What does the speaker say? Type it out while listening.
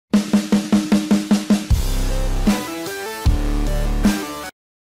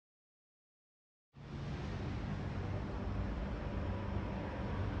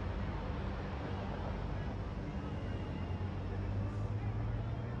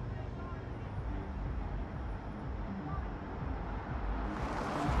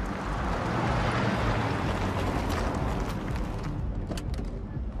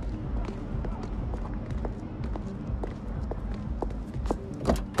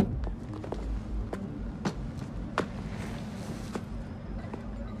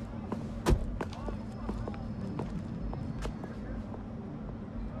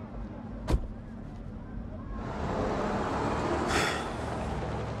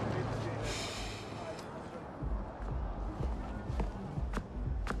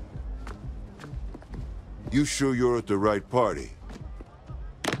You sure you're at the right party?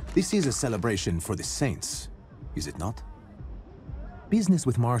 This is a celebration for the saints, is it not? Business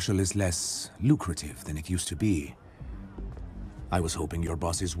with Marshall is less lucrative than it used to be. I was hoping your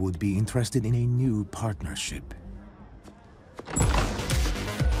bosses would be interested in a new partnership.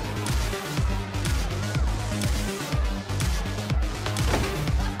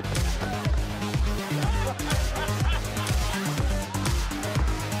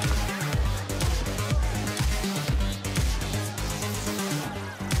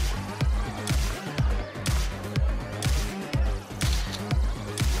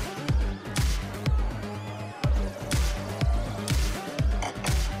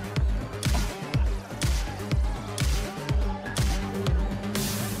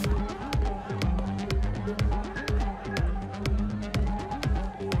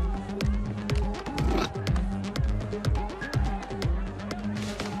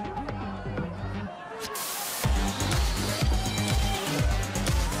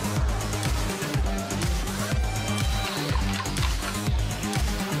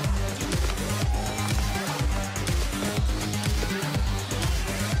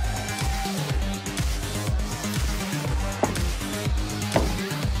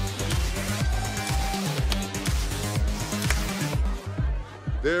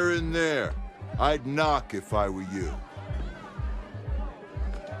 They're in there. I'd knock if I were you.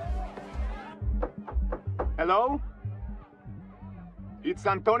 Hello? It's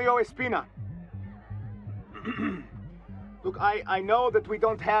Antonio Espina. Look, I know that we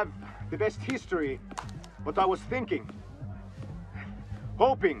don't have the best history, but I was thinking,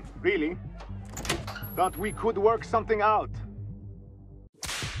 hoping, really, that we could work something out.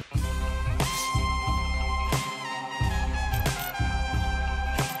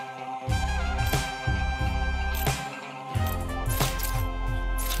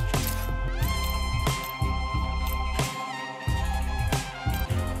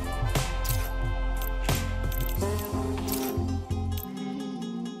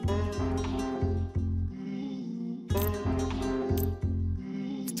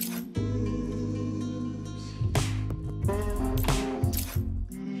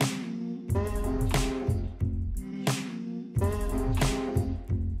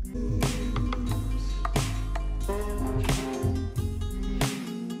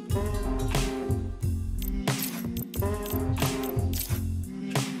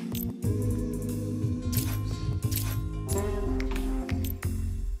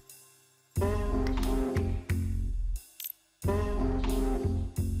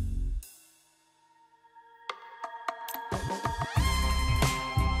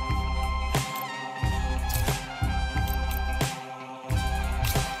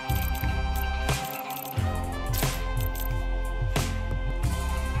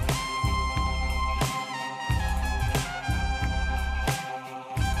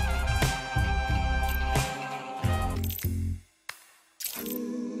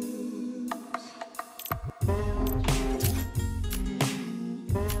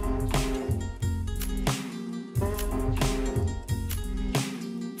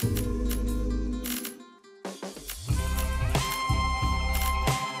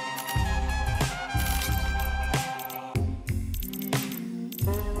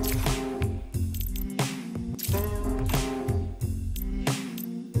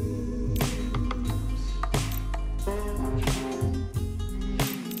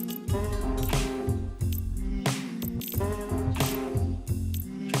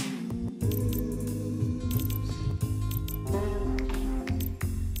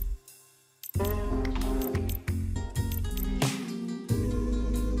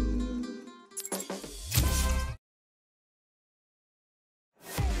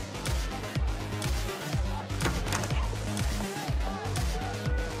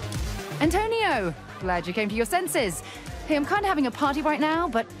 Antonio! Glad you came to your senses. Hey, I'm kind of having a party right now,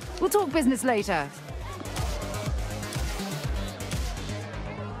 but we'll talk business later.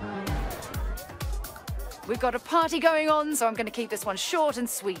 We've got a party going on, so I'm going to keep this one short and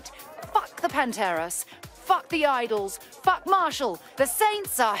sweet. Fuck the Panteras. Fuck the idols. Fuck Marshall. The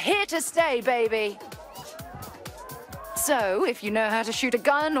Saints are here to stay, baby. So, if you know how to shoot a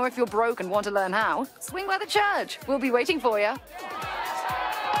gun, or if you're broke and want to learn how, swing by the church. We'll be waiting for you.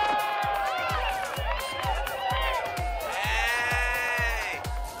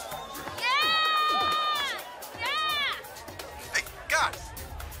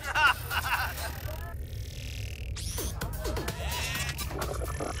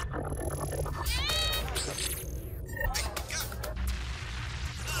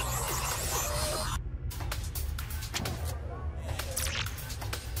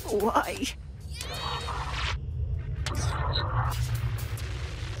 Why?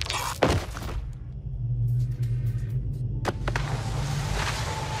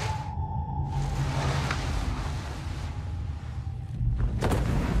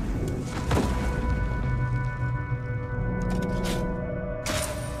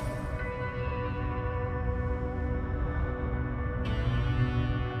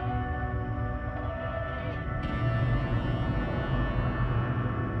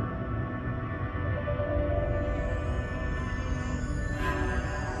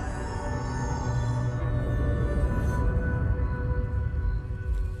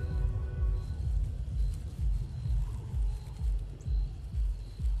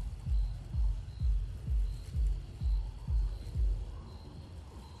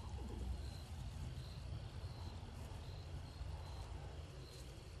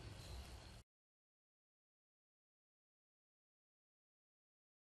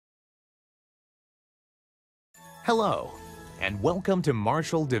 Hello, and welcome to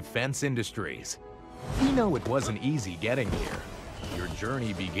Marshall Defense Industries. We know it wasn't easy getting here. Your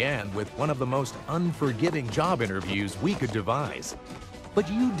journey began with one of the most unforgiving job interviews we could devise. But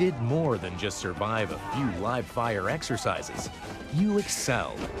you did more than just survive a few live-fire exercises. You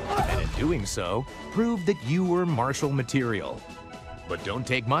excelled, and in doing so, proved that you were Marshall material. But don't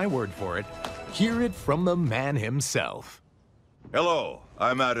take my word for it. Hear it from the man himself. Hello,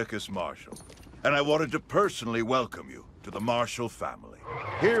 I'm Atticus Marshall, and I wanted to personally welcome you to the Marshall family.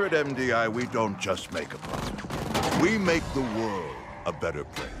 Here at MDI, we don't just make a profit. We make the world a better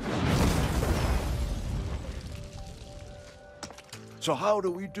place. So how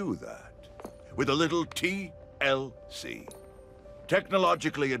do we do that? With a little TLC.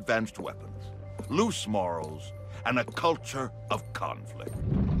 Technologically advanced weapons, loose morals, and a culture of conflict.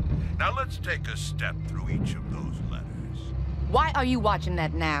 Now let's take a step through each of those letters. Why are you watching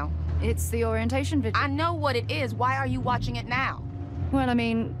that now? It's the orientation video. I know what it is. Why are you watching it now? Well, I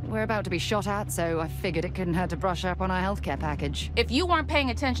mean, we're about to be shot at, so I figured it couldn't hurt to brush up on our healthcare package. If you weren't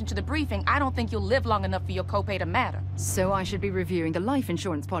paying attention to the briefing, I don't think you'll live long enough for your copay to matter. So I should be reviewing the life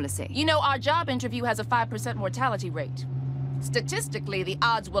insurance policy. You know, our job interview has a 5% mortality rate. Statistically, the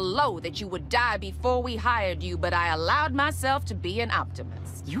odds were low that you would die before we hired you, but I allowed myself to be an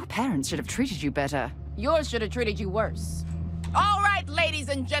optimist. Your parents should have treated you better. Yours should have treated you worse. All right, ladies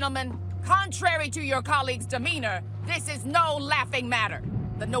and gentlemen. Contrary to your colleagues' demeanor, this is no laughing matter.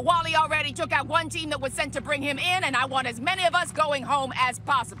 The Nawali already took out one team that was sent to bring him in, and I want as many of us going home as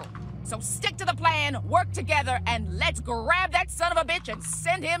possible. So stick to the plan, work together, and let's grab that son of a bitch and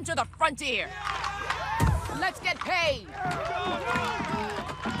send him to the frontier. Let's get paid.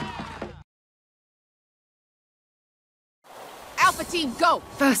 Alpha team, go.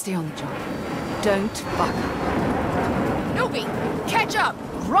 Firsty on the job. Don't fuck up. Newbie, catch up.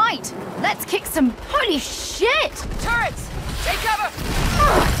 Right! Let's kick some... Holy shit! Turrets, take cover.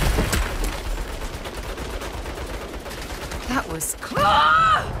 That was...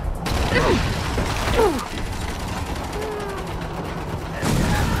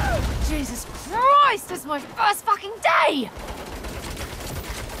 Jesus Christ! This is my first fucking day!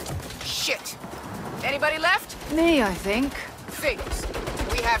 Shit. Anybody left? Me, I think. Figures.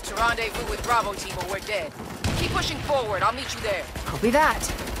 We have to rendezvous with Bravo team or we're dead. Keep pushing forward. I'll meet you there. Copy that.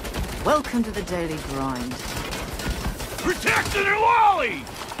 Welcome to the daily grind. Protect the Nawali!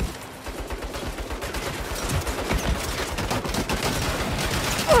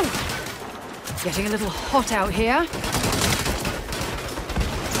 Getting a little hot out here.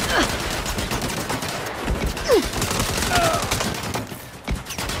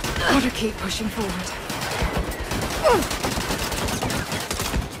 Gotta keep pushing forward.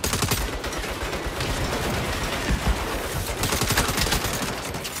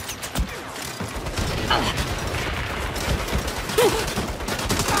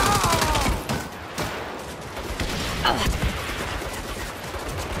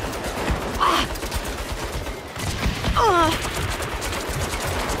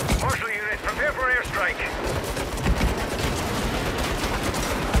 Marshal unit, prepare for airstrike.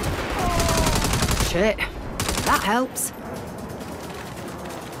 Shit. That helps.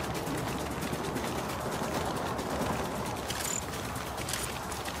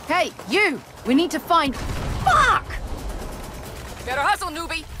 Hey, you! We need to find... Fuck! Better hustle,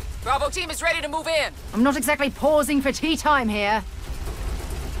 newbie. Bravo team is ready to move in. I'm not exactly pausing for tea time here.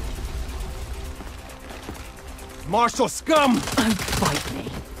 Marshall scum! Don't bite me.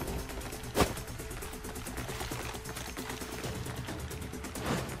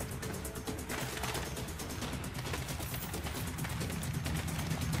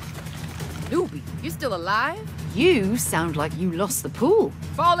 Newbie, you still alive? You sound like you lost the pool.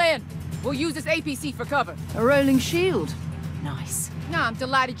 Fall in. We'll use this APC for cover. A rolling shield. Nice. Nah, I'm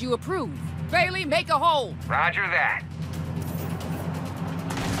delighted you approve. Bailey, make a hole. Roger that.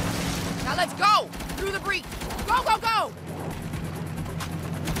 Now let's go! Through the breach. Go, go, go!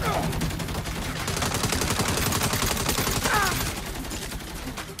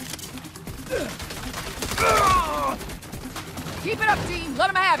 Keep it up, team. Let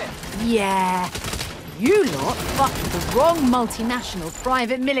them have it. Yeah. You lot fucked with the wrong multinational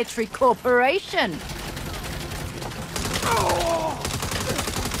private military corporation.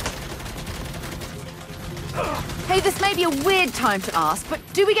 Hey, this may be a weird time to ask, but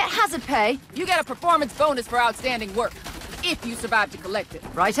do we get hazard pay? You get a performance bonus for outstanding work, if you survive to collect it.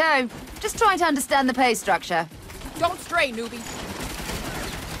 Righto. Just trying to understand the pay structure. Don't stray, newbie.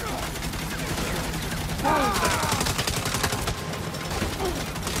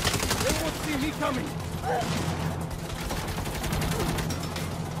 They won't see me coming.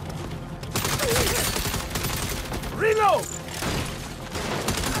 Reload!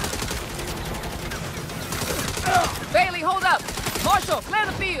 Bailey, hold up! Marshal, clear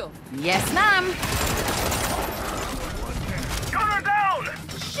the field! Yes, ma'am. Gunner down!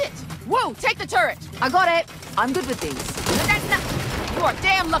 Shit! Woo, take the turret! I got it. I'm good with these. But that's not... You are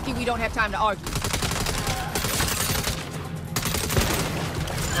damn lucky we don't have time to argue.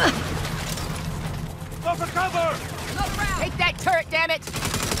 Go for cover! Another round! Take that turret, damn it!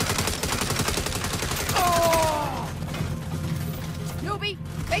 Oh! Newbie,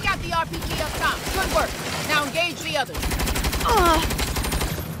 take out the RPG up top. Good work. Now engage the others.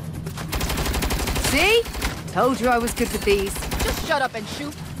 See? Told you I was good with these. Just shut up and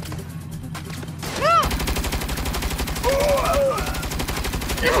shoot.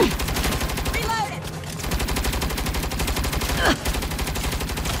 Reload it!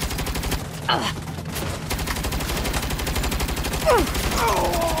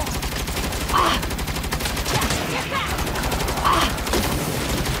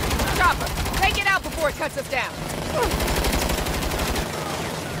 Chopper, take it out before it cuts us down.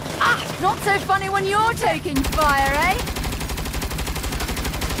 Not so funny when you're taking fire, eh?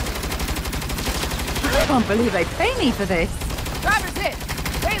 I can't believe they pay me for this. Driver's hit.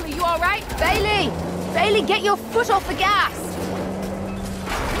 Bailey, you all right? Bailey! Bailey, get your foot off the gas!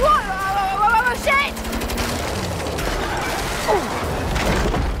 Whoa, shit!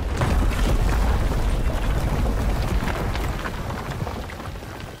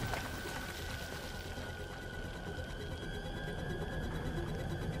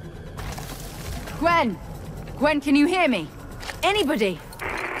 Gwen! Gwen, can you hear me? Anybody?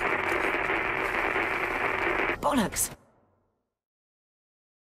 Bollocks!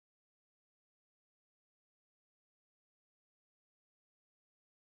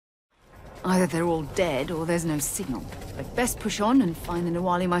 Either they're all dead, or there's no signal. I'd best push on and find the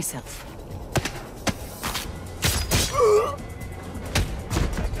Nawali myself.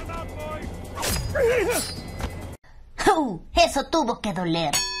 Eso tuvo que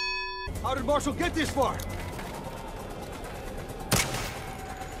doler. How did Marshall get this far?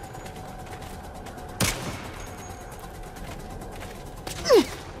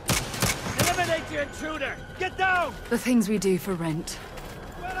 Eliminate the intruder! Get down! The things we do for rent.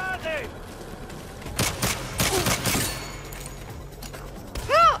 Where are they?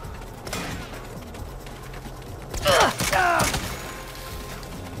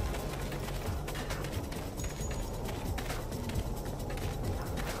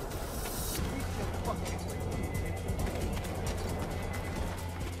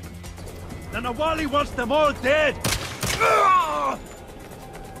 The Nawali wants them all dead!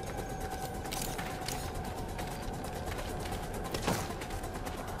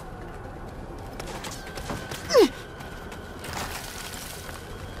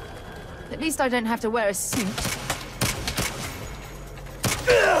 At least I don't have to wear a suit.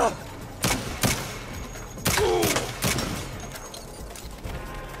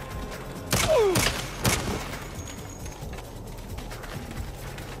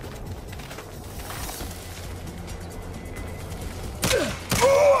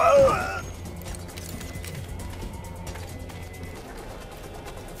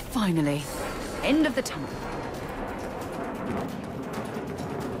 Finally, end of the tunnel.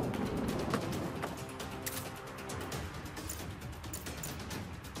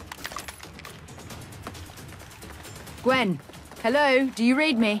 Gwen, hello, do you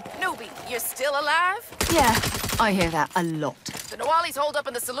read me? Newbie, you're still alive? Yeah, I hear that a lot. The Nawali's holed up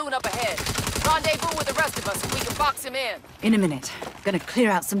in the saloon up ahead. Rendezvous with the rest of us and we can box him in. In a minute. Gonna clear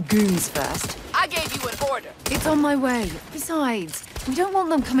out some goons first. I gave you an order. It's on my way. Besides, we don't want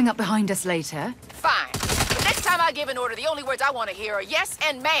them coming up behind us later. Fine. The next time I give an order, the only words I want to hear are yes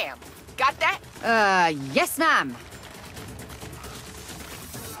and ma'am. Got that? Yes, ma'am.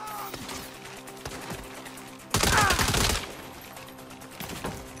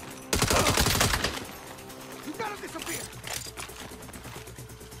 You gotta disappear!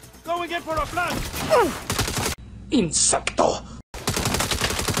 Going in for a flank! Insecto!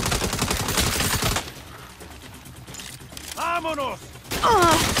 Vámonos!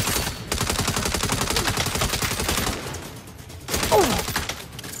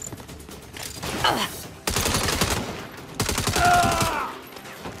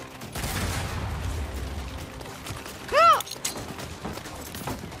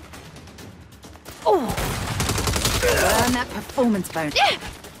 Burn that performance bone.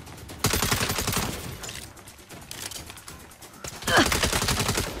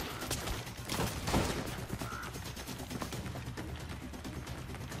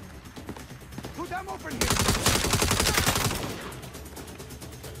 Put them open here!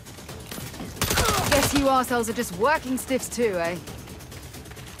 Guess Guess you arseholes are just working stiffs too, eh?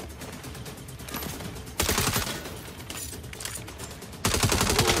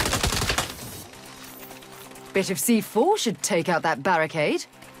 Bit of C4 should take out that barricade.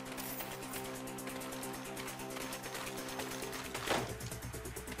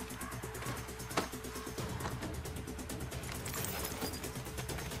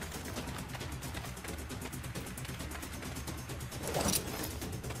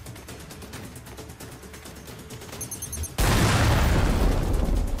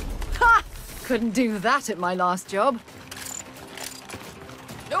 Ha! Couldn't do that at my last job.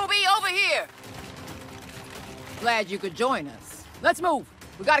 Newbie, over here! Glad you could join us. Let's move.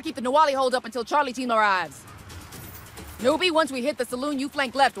 We gotta keep the Nawali hold up until Charlie team arrives. Newbie, once we hit the saloon, you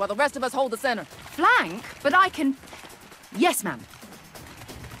flank left while the rest of us hold the center. Flank? But I can... Yes, ma'am.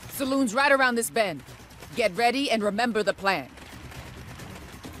 Saloon's right around this bend. Get ready and remember the plan.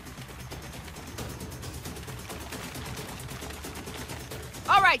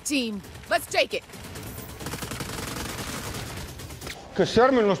 All right, team. Let's take it. Que se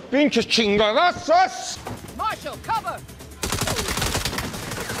armen los pinches chingadazos! Marshall, cover!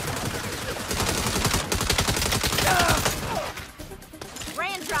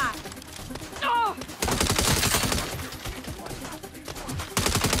 Ran dry.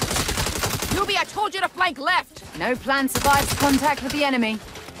 Newbie, I told you to flank left. No plan survives contact with the enemy.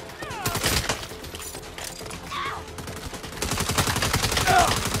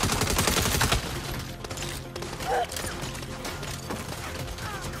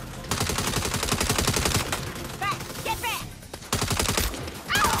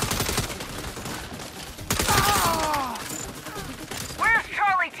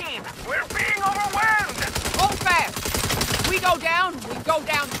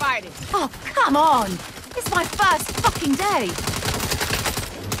 Oh, come on! It's my first fucking day!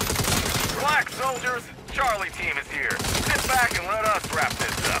 Relax, soldiers. Charlie team is here. Sit back and let us wrap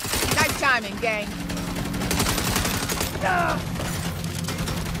this up. Nice timing, gang.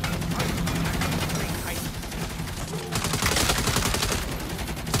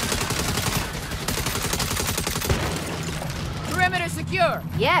 Perimeter secure.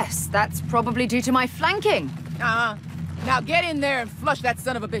 Yes, that's probably due to my flanking. Uh-huh. Now get in there and flush that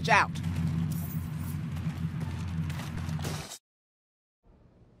son of a bitch out.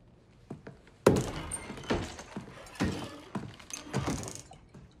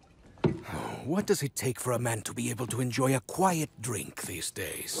 What does it take for a man to be able to enjoy a quiet drink these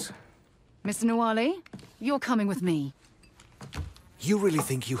days? Mr. Nawali, you're coming with me. You really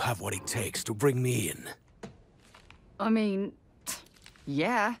think you have what it takes to bring me in? I mean,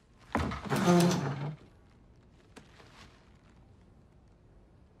 yeah.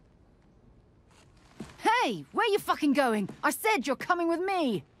 Hey, where you fucking going? I said you're coming with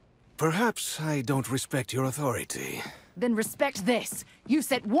me. Perhaps I don't respect your authority. Then respect this. You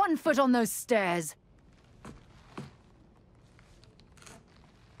set one foot on those stairs.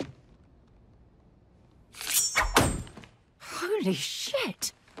 Holy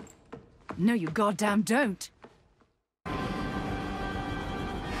shit! No, you goddamn don't.